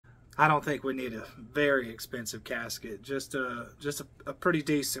I don't think we need a very expensive casket. Just a pretty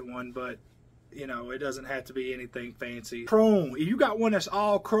decent one, but you know, it doesn't have to be anything fancy. Chrome. If you got one that's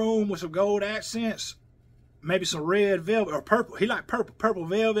all chrome with some gold accents, maybe some red velvet or purple. He like purple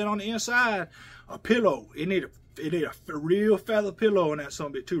velvet on the inside. A pillow. It need a real feather pillow on that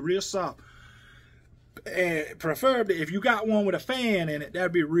something too, real soft. And preferably, if you got one with a fan in it,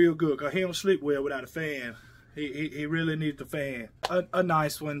 that'd be real good. Cause he don't sleep well without a fan. He really needs the fan. A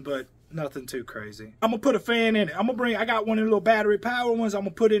nice one, but nothing too crazy. I'm gonna put a fan in it. I got one of the little battery power ones. I'm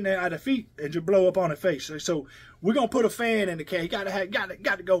gonna put in there at the feet and just blow up on the face. So we're gonna put a fan in the cat. You got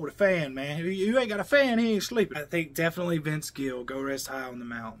to go with a fan, man. If you ain't got a fan, he ain't sleeping. I think definitely Vince Gill, Go Rest High on the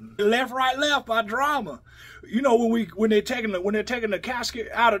Mountain. Left, Right, Left by Drama. You know when they're taking the casket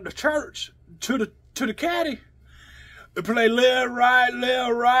out of the church to the caddy. They play left, right,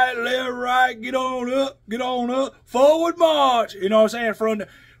 left, right, left, right. Get on up, forward march. You know what I'm saying?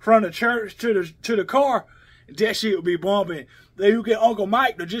 From the church to the car, that shit will be bumping. Then you get Uncle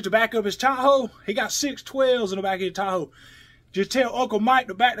Mike to back up his Tahoe. He got 6 12s in the back of his Tahoe. Just tell Uncle Mike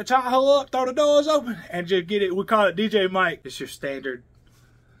to back the Tahoe up, throw the doors open, and just get it. We call it DJ Mike. It's your standard.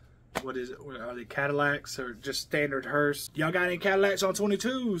 What is it? Are they Cadillacs or just standard hearse? Y'all got any Cadillacs on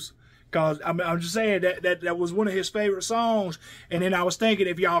 22s? Cause I'm just saying that was one of his favorite songs. And then I was thinking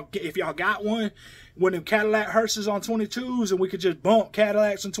if y'all got one of Cadillac hearses on 22s, and we could just bump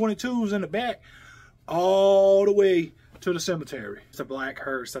Cadillacs and 22s in the back all the way to the cemetery. It's a black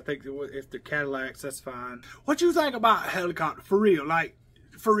hearse. I think if the Cadillacs, that's fine. What you think about a helicopter for real? Like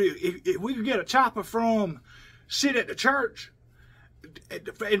for real, if we could get a chopper from sit at the church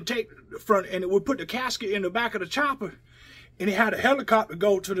and take the front, and it would put the casket in the back of the chopper. And he had a helicopter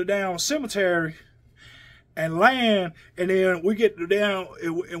go to the down cemetery and land, and then we get down,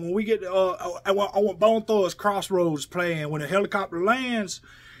 and when we get, I want Bone Thugs Crossroads playing. When the helicopter lands,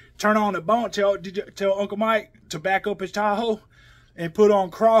 turn on the bone, tell Uncle Mike to back up his Tahoe and put on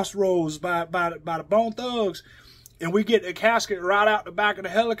Crossroads by the Bone Thugs, and we get the casket right out the back of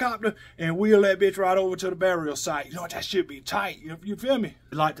the helicopter and wheel that bitch right over to the burial site. You know, that should be tight. You feel me?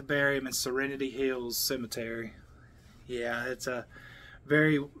 I'd like to bury him in Serenity Hills Cemetery. Yeah, it's a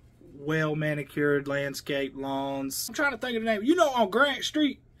very well manicured landscape lawns. I'm trying to think of the name. You know, on Grant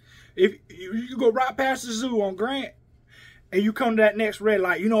Street, if you go right past the zoo on Grant, and you come to that next red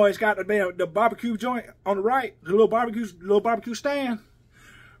light, you know it's got the barbecue joint on the right, the little barbecue stand.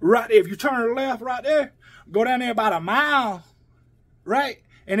 Right there, if you turn left right there, go down there about a mile, right,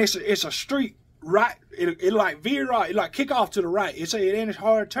 and it's a street. Right, it like veer right, it like kick off to the right. It ain't a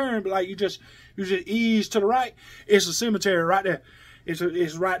hard turn, but like you just ease to the right. It's a cemetery right there. It's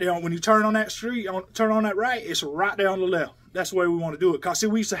right there. When you turn on that street, turn on that right, it's right there on the left. That's the way we want to do it. Cause see,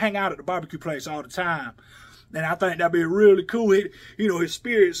 we used to hang out at the barbecue place all the time, and I think that'd be really cool. You know, his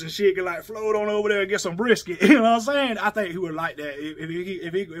spirits and shit could like float on over there and get some brisket. You know what I'm saying? I think he would like that.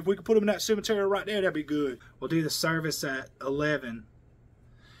 If we could put him in that cemetery right there, that'd be good. We'll do the service at 11.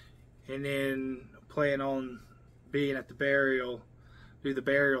 And then plan on being at the burial, do the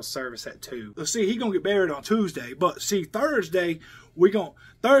burial service at 2. Let's see, he's gonna get buried on Tuesday, but see, Thursday we're gonna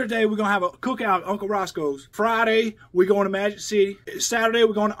have a cookout at Uncle Roscoe's. Friday we're going to Magic City. Saturday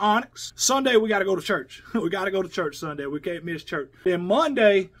we're going to Onyx. Sunday we gotta go to church. We gotta go to church Sunday. We can't miss church. Then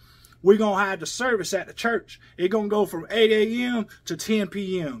Monday we're gonna have the service at the church. It's gonna go from 8 a.m. to 10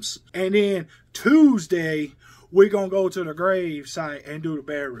 p.m. And then Tuesday we're going to go to the grave site and do the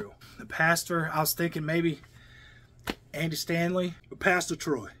burial. The pastor, I was thinking maybe Andy Stanley or Pastor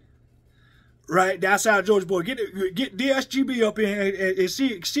Troy. Right? That's how George Boy. Get DSGB up in and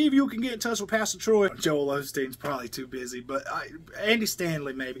see if you can get in touch with Pastor Troy. Joel Osteen's probably too busy, but Andy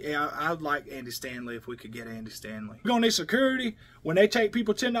Stanley maybe. Yeah, I'd like Andy Stanley if we could get Andy Stanley. We're going to need security. When they take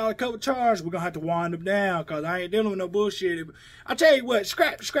people $10 cover charge, we're going to have to wind them down because I ain't dealing with no bullshit. I tell you what,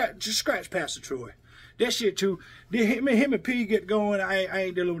 just scratch Pastor Troy. That shit too. Him and P get going. I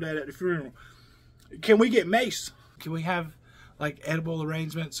ain't dealing with that at the funeral. Can we get mace? Can we have like edible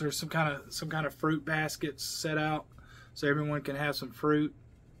arrangements or some kind of fruit baskets set out so everyone can have some fruit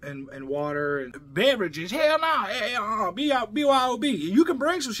and water and beverages? Hell no. BYOB. You can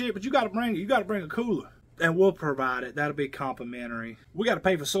bring some shit, but you gotta bring a cooler. And we'll provide it. That'll be complimentary. We got to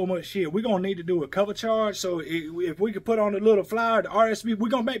pay for so much shit. We're going to need to do a cover charge. So if we could put on a little flyer, the RSVP, we're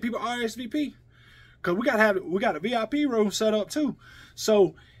going to make people RSVP. Because we got a VIP room set up too.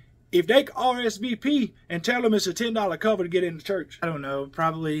 So if they RSVP and tell them it's a $10 cover to get into church, I don't know,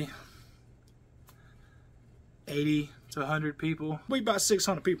 probably 80 to 100 people. We about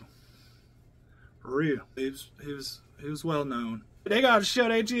 600 people. For real. It was well known. They got to shut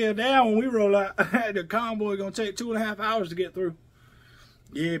ATL down when we roll out. The convoy gonna take 2.5 hours to get through.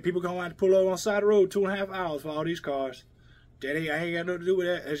 Yeah, people gonna have to pull over on the side of the road 2.5 hours for all these cars. That ain't, I ain't got nothing to do with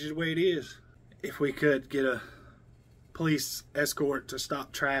that. That's just the way it is. If we could get a police escort to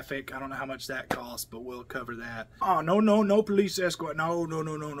stop traffic, I don't know how much that costs, but we'll cover that. Oh, no police escort. No.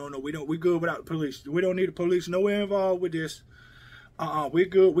 We good without the police. We don't need the police nowhere involved with this. We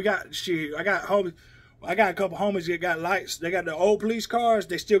good. We got shit. I got a couple homies that got lights. They got the old police cars.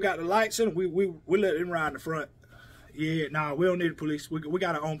 They still got the lights in them. We let them ride in the front. Yeah, nah, we don't need the police. We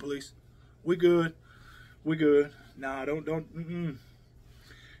got our own police. We good. We good. Nah, don't.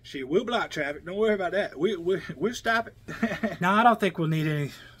 Shit, we'll block traffic. Don't worry about that. We'll stop it. No, I don't think we'll need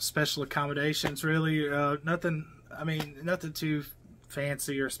any special accommodations, really. Nothing, I mean, nothing too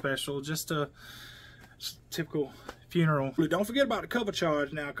fancy or special. Just a typical funeral. Don't forget about the cover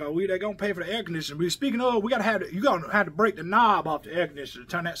charge now, because they're going to pay for the air conditioner. Speaking of, you're going to have to break the knob off the air conditioner to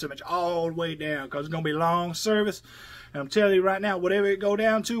turn that so much all the way down, because it's going to be long service. And I'm telling you right now, whatever it go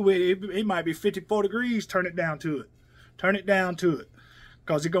down to, it might be 54 degrees, turn it down to it. Turn it down to it.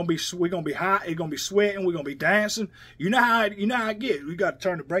 Because we're gonna be hot, it's gonna be sweating, we're gonna be dancing. You know how I get. We got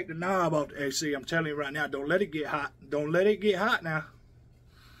to break the knob off the AC. I'm telling you right now, don't let it get hot. Don't let it get hot now.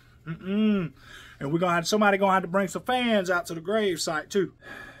 And somebody gonna have to bring some fans out to the grave site too.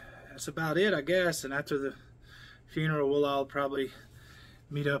 That's about it, I guess. And after the funeral, we'll all probably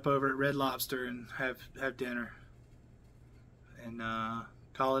meet up over at Red Lobster and have dinner. And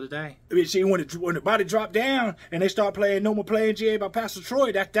call it a day. I mean, see, when the body drop down and they start playing No More Playing GA by Pastor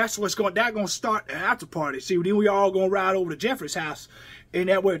Troy, that's what's gonna start the after party. See, then we all gonna ride over to Jeffrey's house, and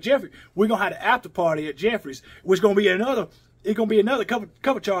that where we're gonna have the after party at Jeffrey's, which gonna be another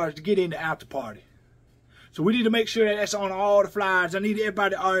cover charge to get in the after party. So we need to make sure that that's on all the flyers. I need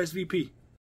everybody to RSVP.